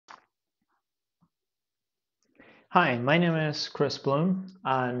Hi, my name is Chris Blum,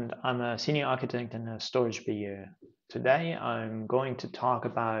 and I'm a senior architect in the storage BU. Today, I'm going to talk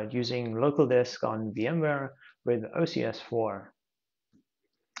about using local disk on VMware with OCS4.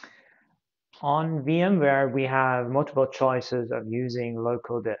 On VMware, we have multiple choices of using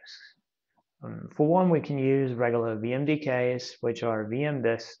local disks. For one, we can use regular VMDKs, which are VM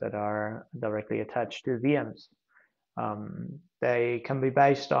disks that are directly attached to VMs. They can be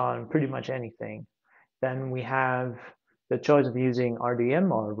based on pretty much anything. Then we have the choice of using RDM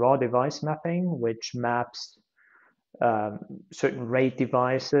or raw device mapping, which maps certain RAID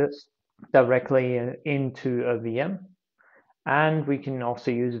devices directly into a VM. And we can also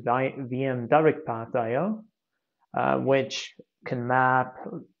use VM Direct Path IO, which can map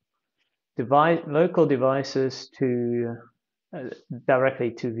local devices to directly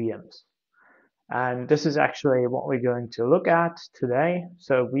to VMs. And this is actually what we're going to look at today.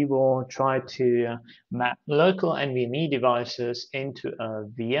 So we will try to map local NVMe devices into a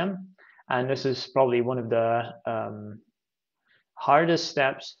VM. And this is probably one of the hardest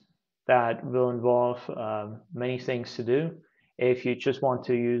steps that will involve many things to do. If you just want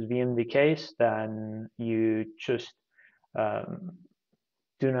to use VMDKs, then you just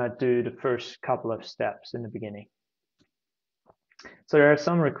do not do the first couple of steps in the beginning. So there are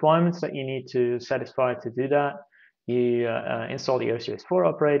some requirements that you need to satisfy to do that. You install the OCS4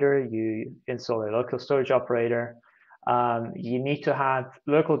 operator, you install a local storage operator. You need to have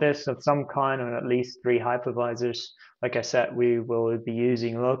local disks of some kind or at least 3 hypervisors. Like I said, we will be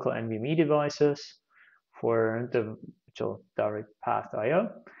using local NVMe devices for the virtual direct path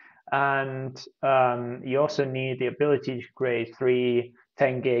IO. And you also need the ability to create 3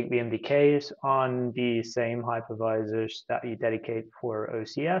 10 gig VMDKs on the same hypervisors that you dedicate for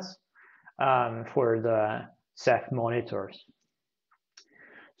OCS for the Ceph monitors.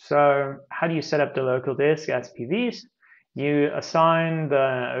 So how do you set up the local disk as PVs? You assign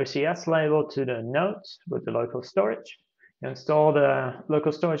the OCS label to the nodes with the local storage. You install the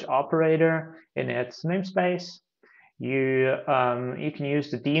local storage operator in its namespace. You can use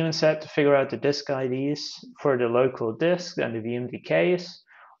the daemon set to figure out the disk IDs for the local disk and the VMDKs,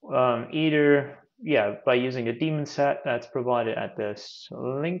 either by using the daemon set that's provided at this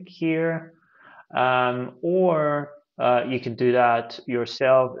link here, or you can do that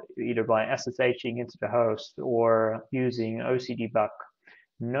yourself either by SSHing into the host or using OCDebug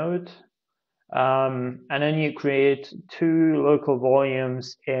node. And then you create 2 local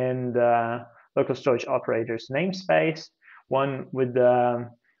volumes in the local storage operator's namespace, one with the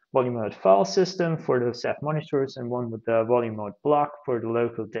volume mode file system for the Ceph monitors and one with the volume mode block for the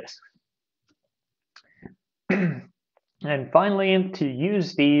local disk. And finally, to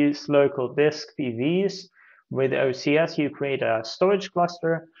use these local disk PVs with OCS, you create a storage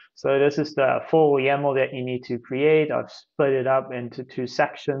cluster. So this is the full YAML that you need to create. I've split it up into 2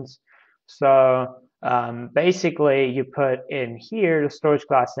 sections. So basically, you put in here the storage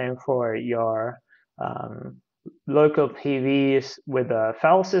class name for your local PVs with a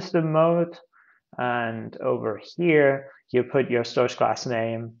file system mode. And over here, you put your storage class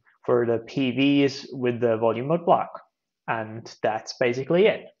name for the PVs with the volume mode block. And that's basically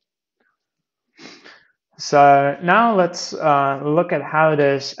it. So now let's look at how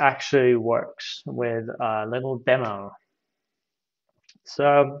this actually works with a little demo.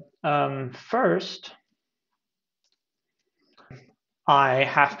 So first, I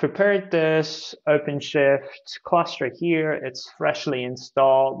have prepared this OpenShift cluster here. It's freshly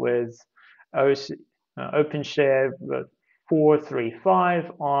installed with OpenShift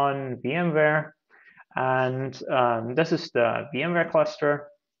 4.3.5 on VMware. And this is the VMware cluster.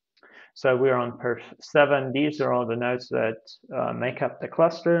 So we're on perf 7. These are all the nodes that make up the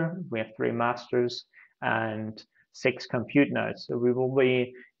cluster. We have 3 masters and 6 compute nodes. So we will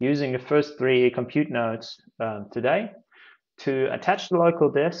be using the first 3 compute nodes today to attach the local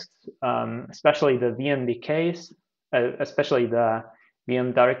disks, especially the VMDKs, especially the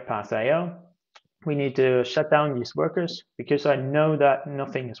VM Direct Path IO. We need to shut down these workers because I know that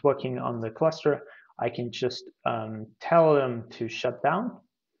nothing is working on the cluster. I can just tell them to shut down.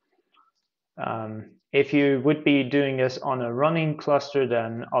 If you would be doing this on a running cluster,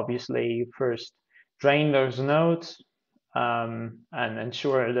 then obviously you first drain those nodes and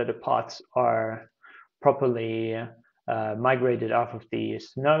ensure that the pods are properly migrated off of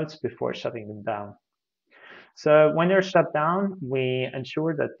these nodes before shutting them down. So when they're shut down, we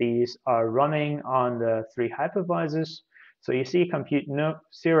ensure that these are running on the 3 hypervisors. So you see compute node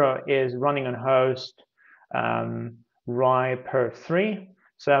 0 is running on host RI perf 3.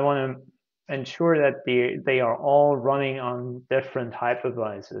 So I want to ensure that they are all running on different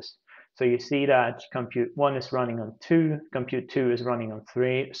hypervisors. So you see that compute 1 is running on 2, compute 2 is running on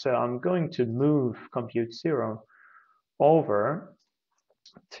 3. So I'm going to move compute 0 over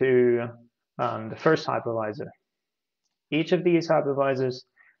to the first hypervisor. Each of these hypervisors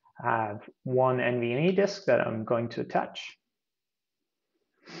have one NVMe disk that I'm going to attach.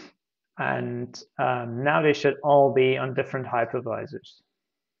 And now they should all be on different hypervisors.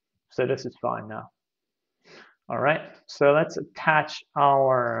 So this is fine now. All right, so let's attach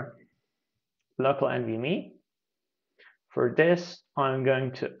our local NVMe. For this, I'm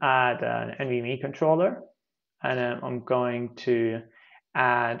going to add an NVMe controller, and then I'm going to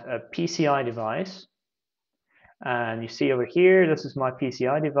add a PCI device. And you see over here, this is my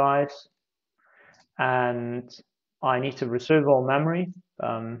PCI device, and I need to reserve all memory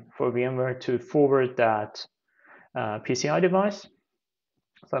for VMware to forward that PCI device.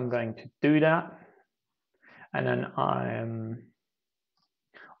 So I'm going to do that. And then I'm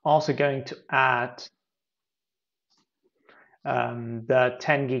also going to add the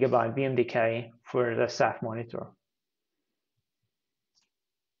 10 gigabyte VMDK for the SAF monitor.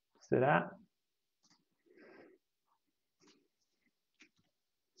 Let's do that.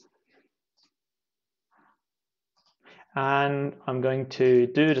 And I'm going to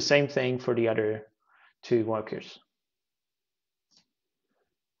do the same thing for the other two workers.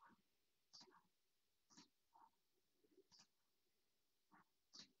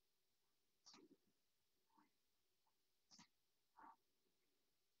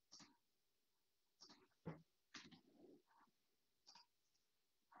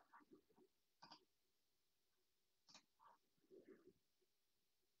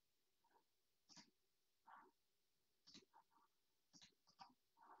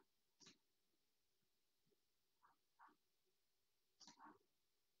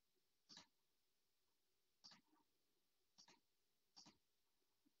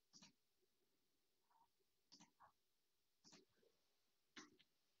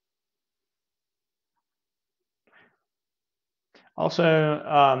 Also,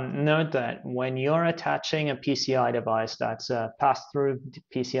 note that when you're attaching a PCI device that's a pass-through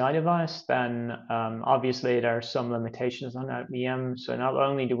PCI device, then obviously there are some limitations on that VM. So not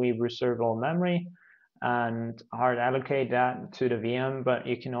only do we reserve all memory and hard allocate that to the VM, but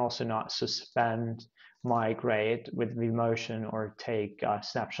you can also not suspend, migrate with vMotion or take a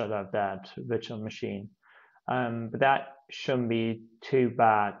snapshot of that virtual machine. But that shouldn't be too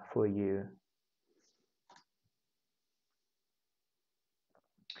bad for you.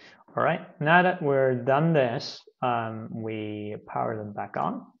 All right, now that we're done this, we power them back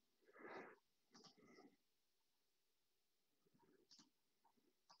on.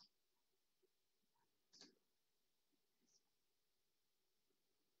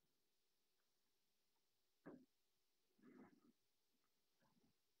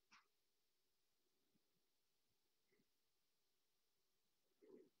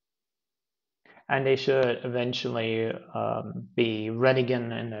 And they should eventually be ready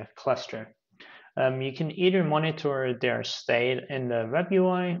again in the cluster. You can either monitor their state in the web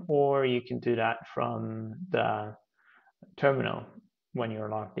UI, or you can do that from the terminal when you're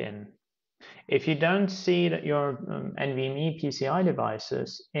logged in. If you don't see that your NVMe PCI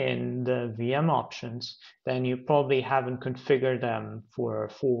devices in the VM options, then you probably haven't configured them for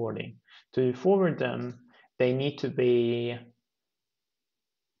forwarding. To forward them, they need to be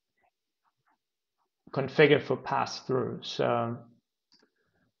configured for pass-through. So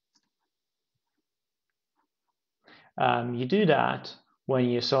you do that when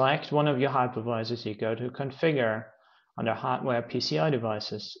you select one of your hypervisors, you go to configure under hardware PCI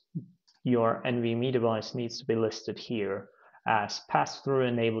devices. Your NVMe device needs to be listed here as pass-through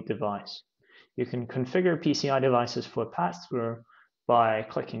enabled device. You can configure PCI devices for pass-through by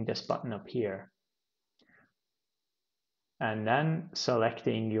clicking this button up here and then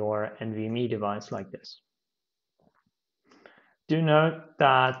selecting your NVMe device like this. Do note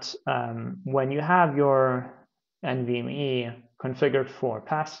that when you have your NVMe configured for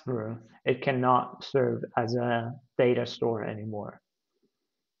pass-through, it cannot serve as a data store anymore.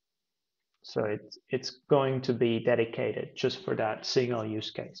 So it's going to be dedicated just for that single use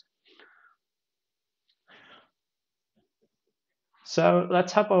case. So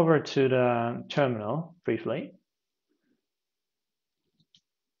let's hop over to the terminal briefly.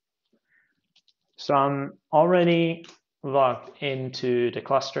 So I'm already logged into the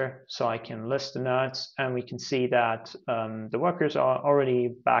cluster, so I can list the nodes, and we can see that the workers are already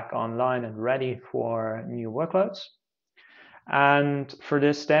back online and ready for new workloads. And for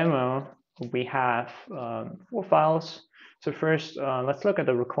this demo, we have 4 files. So first, let's look at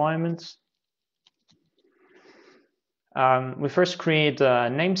the requirements. We first create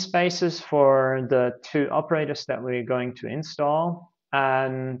namespaces for the two operators that we're going to install,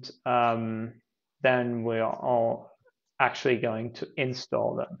 and then we're all actually going to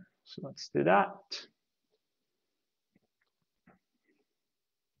install them. So let's do that.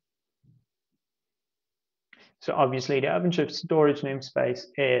 So obviously the OpenShift storage namespace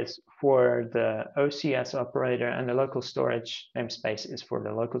is for the OCS operator, and the local storage namespace is for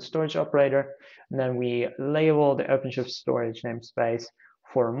the local storage operator. And then we label the OpenShift storage namespace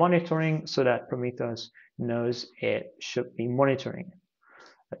for monitoring so that Prometheus knows it should be monitoring.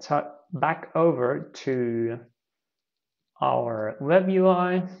 Let's hop back over to our web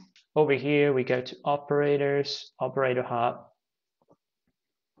UI. Over here, we go to operators, operator hub.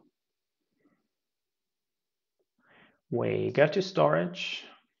 We go to storage.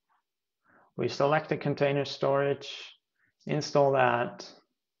 We select the container storage, install that.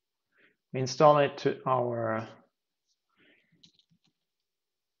 We install it to our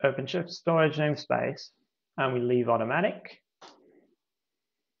OpenShift storage namespace, and we leave automatic.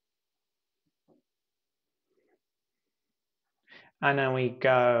 And then we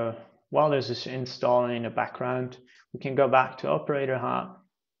go, while this is installing in the background, we can go back to operator hub.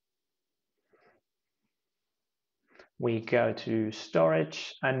 We go to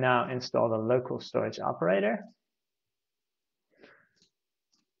storage and now install the local storage operator.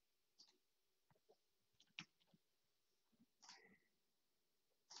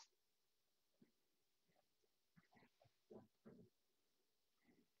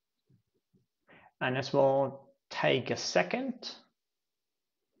 And this will take a second.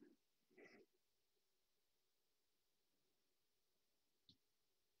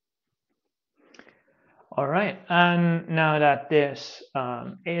 All right, and now that this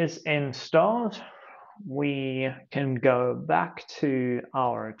is installed, we can go back to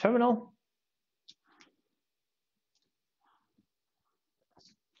our terminal.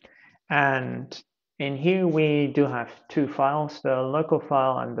 And in here, we do have two files, the local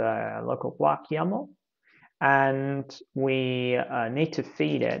file and the local block YAML. And we need to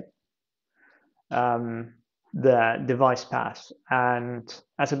feed it the device path. And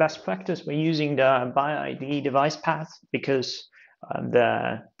as a best practice, we're using the ByID device path because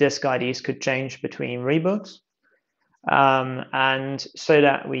the disk IDs could change between reboots. And so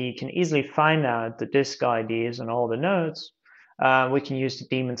that we can easily find out the disk IDs and all the nodes, we can use the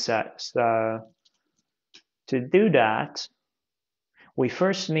daemon set. So to do that, we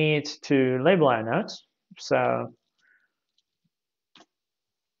first need to label our nodes. So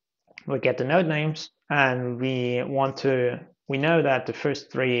we get the node names, and we know that the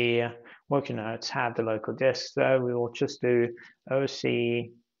first three worker nodes have the local disk, so we will just do OC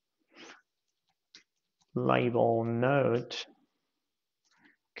label node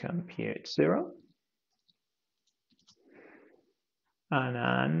compute 0, and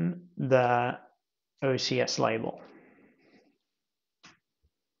then the OCS label.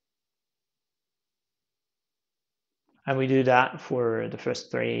 And we do that for the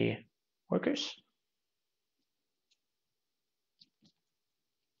first three workers.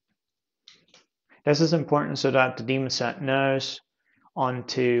 This is important so that the daemon set knows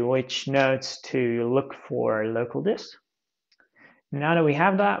onto which nodes to look for local disk. Now that we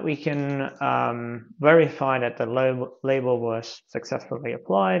have that, we can verify that the label was successfully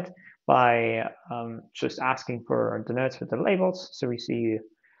applied by just asking for the nodes with the labels. So we see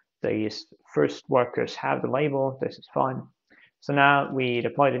these first workers have the label. This is fine. So now we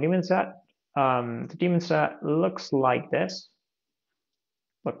deploy the daemon set. The daemon set looks like this.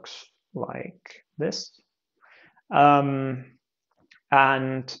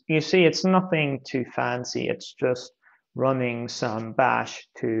 And you see it's nothing too fancy. It's just running some bash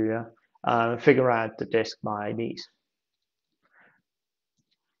to figure out the disk by IDs.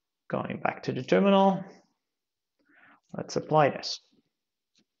 Going back to the terminal, let's apply this.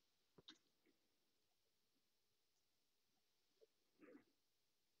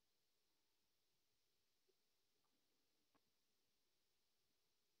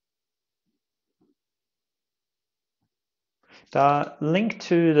 The link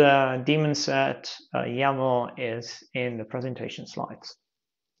to the daemon set YAML is in the presentation slides.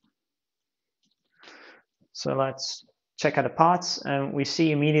 So let's check out the pods, and we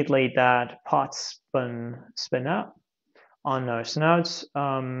see immediately that pods spin up on those nodes.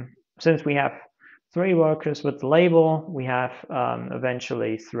 Since we have three workers with the label, we have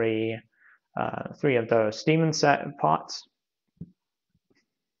eventually three of those daemon set pods.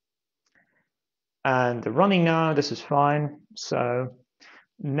 And they're running now. This is fine. So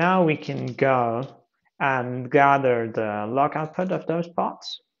now we can go and gather the log output of those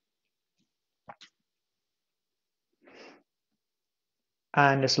pods.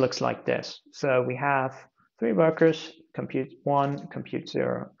 And this looks like this. So we have 3 workers, compute 1, compute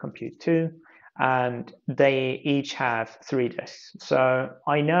 0, compute 2, and they each have 3 disks. So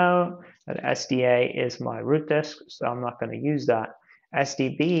I know that SDA is my root disk, so I'm not going to use that.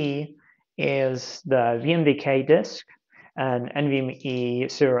 SDB is the VMDK disk, and NVMe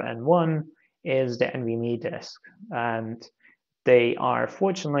 0 and 1 is the NVMe disk. And they are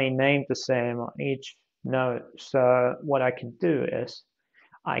fortunately named the same on each node. So what I can do is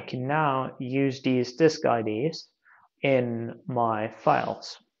I can now use these disk IDs in my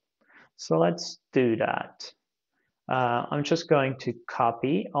files. So let's do that. I'm just going to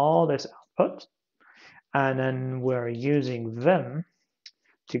copy all this output, and then we're using Vim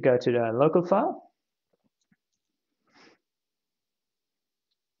to go to the local file.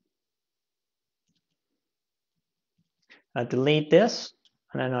 I delete this,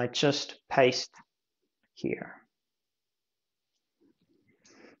 and then I just paste here.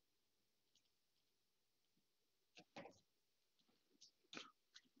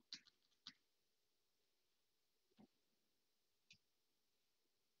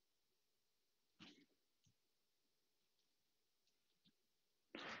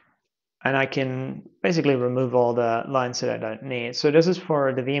 And I can basically remove all the lines that I don't need. So this is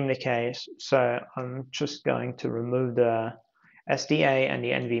for the VMDK. So I'm just going to remove the SDA and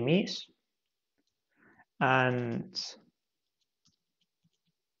the NVMe's. And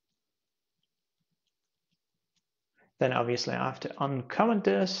then obviously I have to uncomment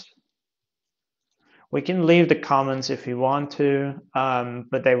this. We can leave the comments if we want to,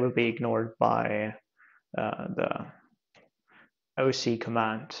 but they will be ignored by the OC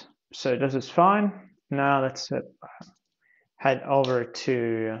command. So this is fine. Now let's head over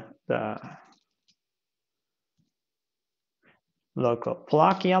to the local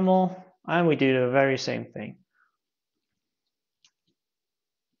block YAML, and we do the very same thing.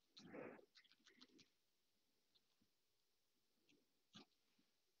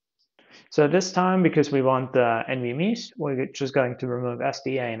 So this time, because we want the NVMe's, we're just going to remove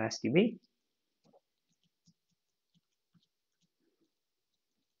SDA and SDB.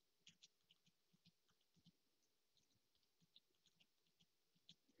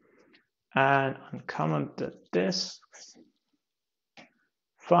 And uncomment the disks.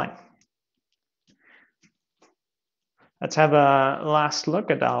 Fine. Let's have a last look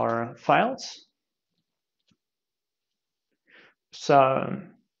at our files. So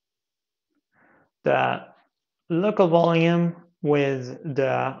the local volume with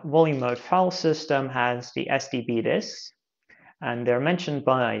the volume mode file system has the SDB disks, and they're mentioned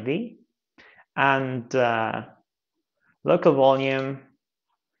by ID. And local volume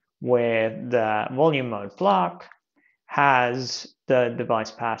with the volume mode block has the device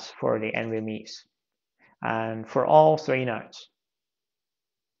paths for the NVMe's, and for all 3 nodes.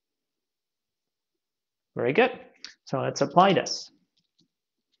 Very good. So let's apply this.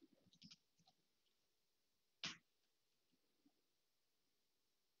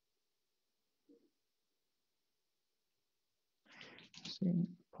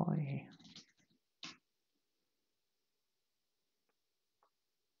 Apply.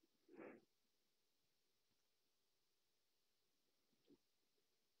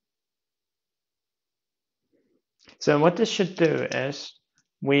 So what this should do is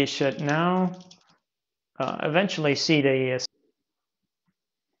we should now eventually see the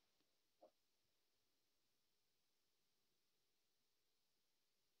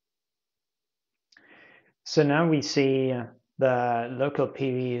So now we see the local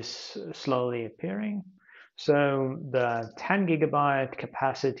PVs slowly appearing. So the 10 gigabyte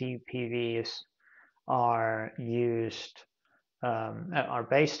capacity PVs are used, are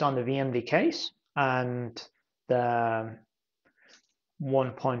based on the VMDKs, and the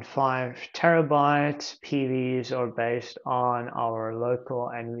 1.5 terabyte PVs are based on our local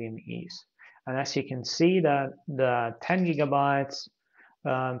NVMe's. And as you can see, that the 10 gigabytes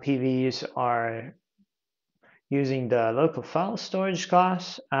PVs are using the local file storage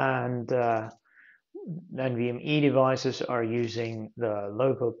class, and NVMe devices are using the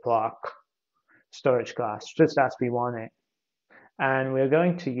local block storage class, just as we want it. And we're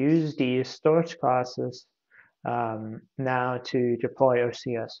going to use these storage classes now to deploy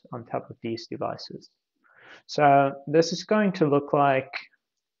OCS on top of these devices. So this is going to look like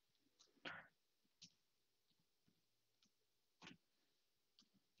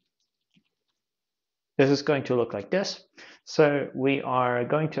this. So we are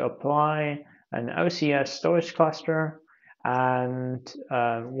going to apply an OCS storage cluster, and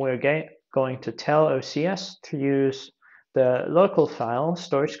we're going to tell OCS to use the local file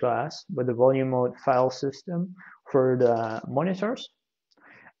storage class with the volume mode file system for the monitors.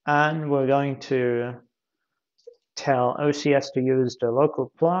 And we're going to tell OCS to use the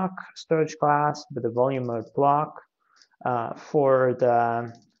local block storage class with the volume mode block for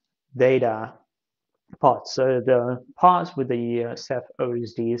the data pods. So the pods with the Ceph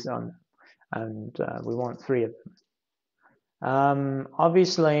OSDs on, and we want 3 of them.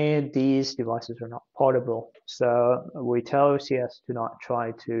 Obviously, these devices are not portable, so we tell OCS to not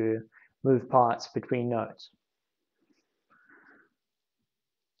try to move parts between nodes.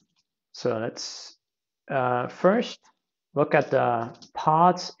 So let's first look at the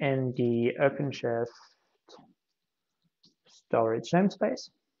pods in the OpenShift storage namespace.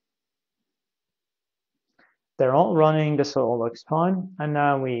 They're all running, this all looks fine, and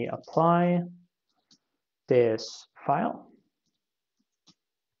now we apply this file.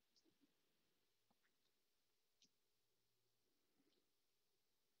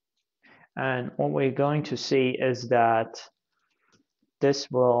 And what we're going to see is that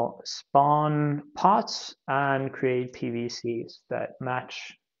this will spawn pods and create PVCs that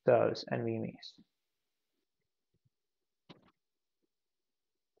match those NVMEs.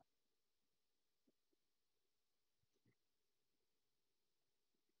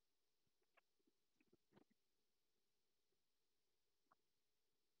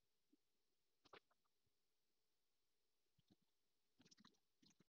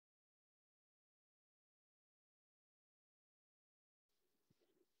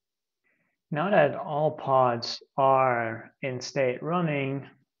 Now that all pods are in state running,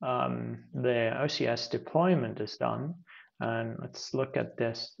 the OCS deployment is done. And let's look at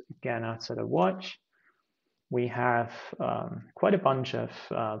this again outside of watch. We have quite a bunch of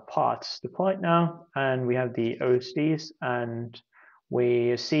pods deployed now, and we have the OSDs, and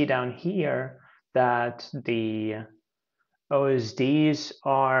we see down here that the OSDs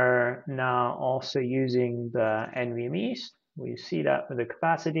are now also using the NVMEs. We see that with the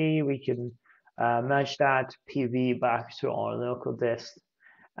capacity, we can match that PV back to our local disk.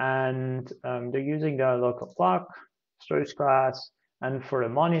 And they're using the local block storage class. And for the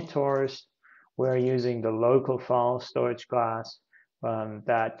monitors, we're using the local file storage class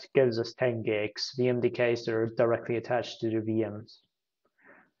that gives us 10 gigs VMDKs that are directly attached to the VMs.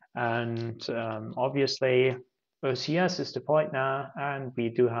 And obviously, OCS is deployed now, and we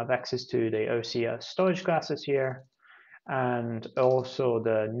do have access to the OCS storage classes here, and also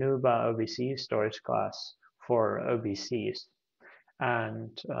the Nuba OBC storage class for OBCs.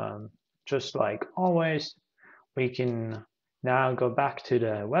 And just like always, we can now go back to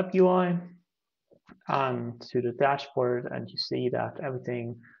the web UI and to the dashboard, and you see that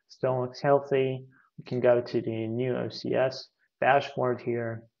everything still looks healthy. We can go to the new OCS dashboard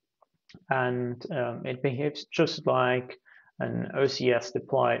here, and it behaves just like an OCS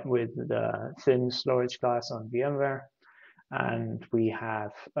deployed with the thin storage class on VMware, and we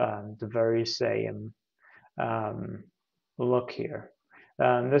have the very same look here.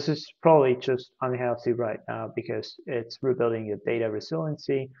 This is probably just unhealthy right now because it's rebuilding the data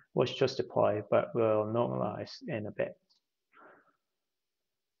resiliency, was just deployed, but will normalize in a bit.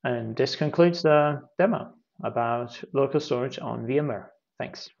 And this concludes the demo about local storage on VMware.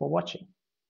 Thanks for watching.